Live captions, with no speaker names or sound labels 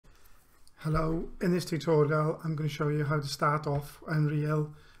Hello, in this tutorial I'm going to show you how to start off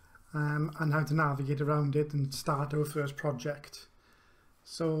Unreal and how to navigate around it and start our first project.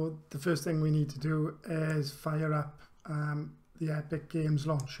 So the first thing we need to do is fire up the Epic Games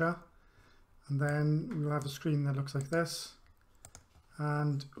launcher, and then we'll have a screen that looks like this,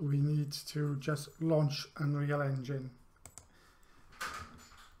 and we need to just launch Unreal Engine.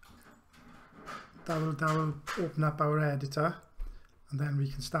 That will open up our editor, and then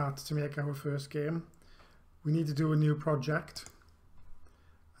we can start to make our first game. We need to do a new project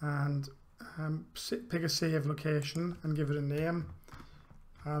and pick a save location and give it a name.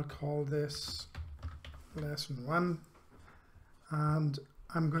 I'll call this lesson 1, and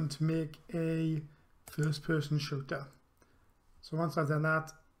I'm going to make a first-person shooter. So once I've done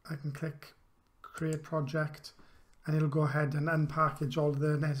that, I can click create project, and it'll go ahead and unpackage all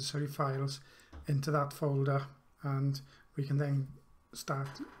the necessary files into that folder, and we can then start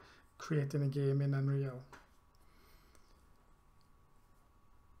creating a game in Unreal.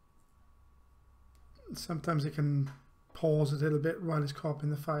 Sometimes it can pause a little bit while it's copying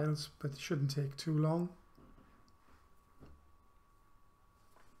the files, but it shouldn't take too long.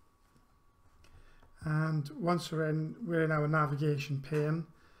 And once we're in our navigation pane,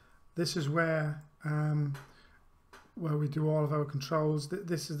 this is where we do all of our controls.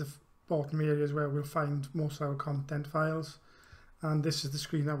 This is the bottom areas where we'll find most of our content files. And this is the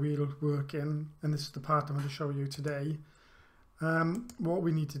screen that we'll work in, and this is the part I'm going to show you today. What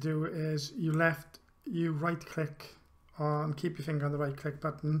we need to do is you right click on, keep your finger on the right click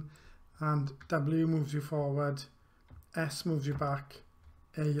button, and W moves you forward, S moves you back,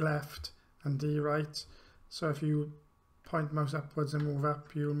 A left, and D right. So if you point mouse upwards and move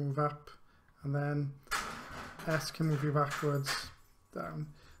up, you'll move up, and then S can move you backwards, down.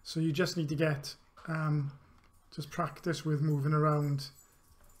 So you just need to get just practice with moving around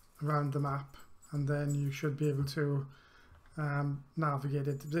the map, and then you should be able to navigate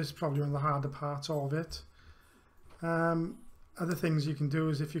it. This is probably one of the harder parts of it. Other things you can do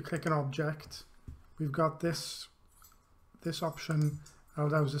is if you click an object, we've got this option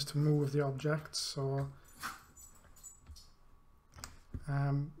allows us to move the objects. So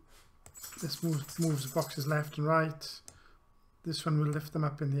this moves the boxes left and right. This one will lift them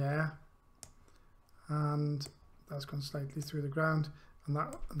up in the air, and that's gone slightly through the ground, and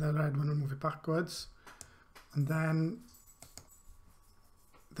the red one will move it backwards. And then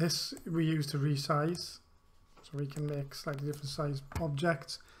this we use to resize, so we can make slightly different size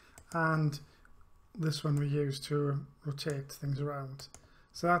objects, and this one we use to rotate things around.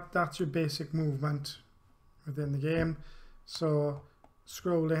 So that's your basic movement within the game. So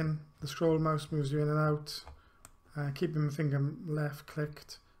scrolling, the scroll mouse moves you in and out, keeping the finger left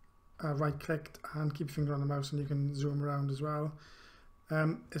clicked, right clicked, and keep your finger on the mouse, and you can zoom around as well.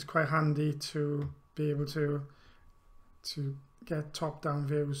 It's quite handy to be able to get top-down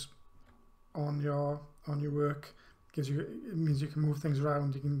views on your work. It means you can move things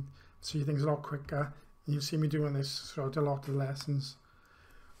around, you can see things a lot quicker, and you'll see me doing this throughout a lot of the lessons.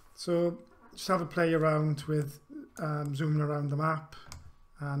 So just have a play around with zooming around the map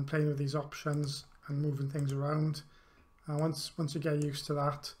and playing with these options and moving things around. Once you get used to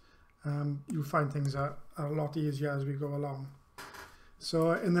that, you'll find things are a lot easier as we go along.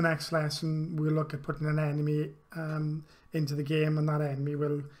 So in the next lesson we'll look at putting an enemy into the game, and that enemy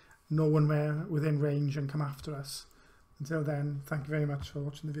will know when we're within range and come after us. Until then, thank you very much for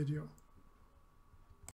watching the video.